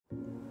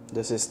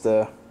This is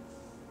the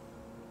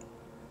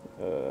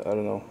I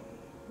don't know,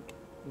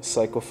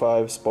 Seiko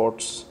 5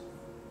 Sports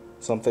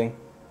something,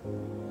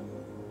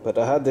 but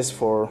I had this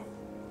for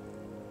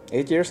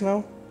 8 years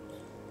now,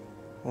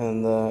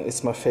 and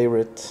it's my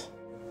favorite.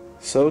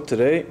 So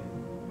today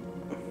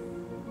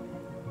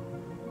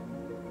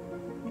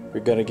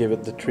we're gonna give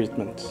it the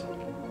treatment,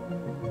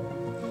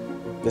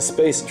 the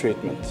space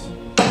treatment.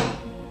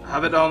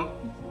 Have it on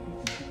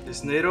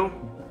this NATO,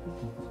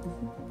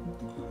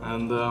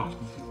 and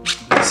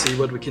let's see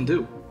what we can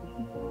do.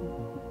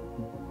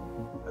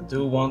 I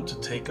do want to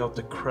take out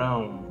the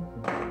crown.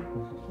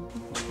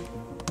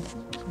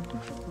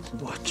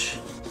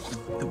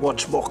 The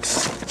watch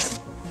box.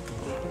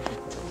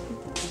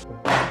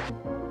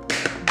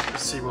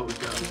 Let's see what we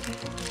got.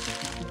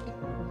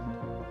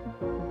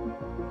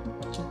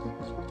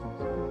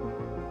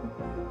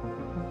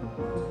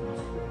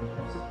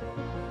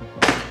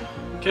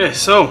 Okay,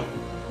 so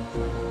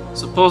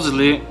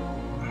supposedly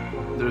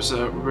there's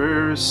a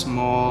very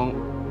small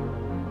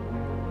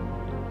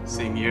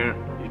thing here.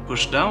 You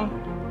push down,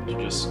 you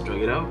just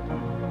drag it out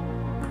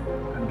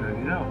and drag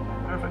it out.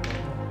 Perfect.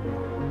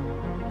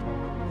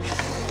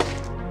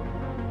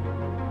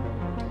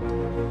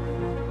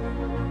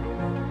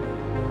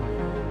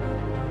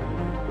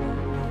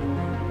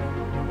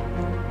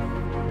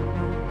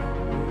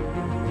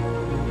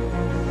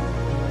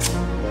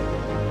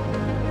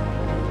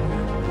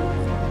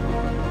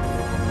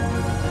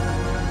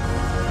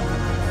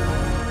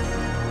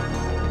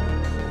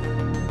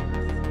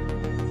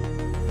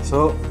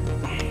 So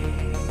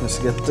let's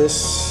get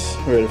this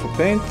ready for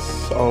paint,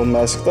 all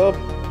masked up.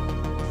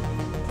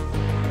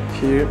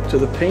 Here to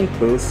the paint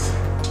booth.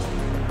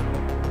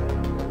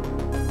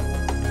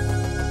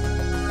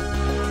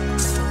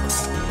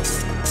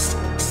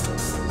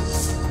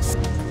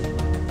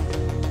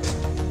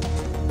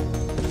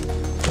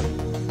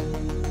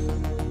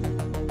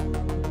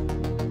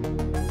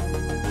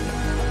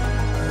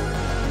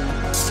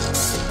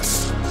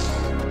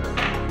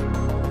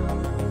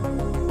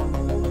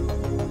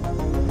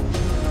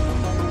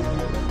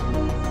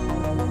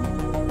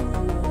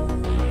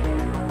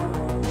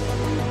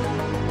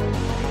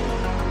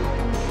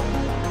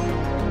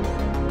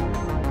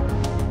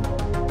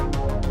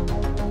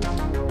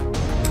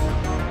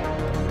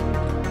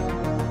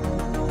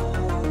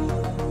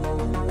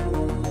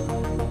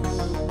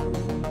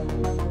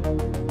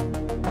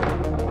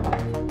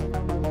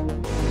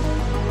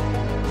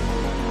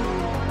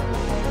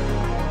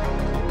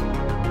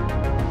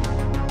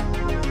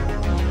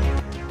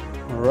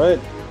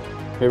 Alright,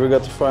 here we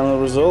got the final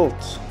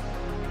result.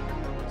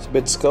 It's a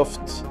bit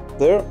scuffed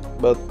there,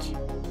 but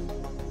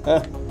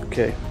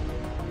okay.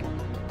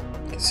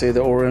 You can see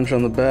the orange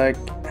on the back,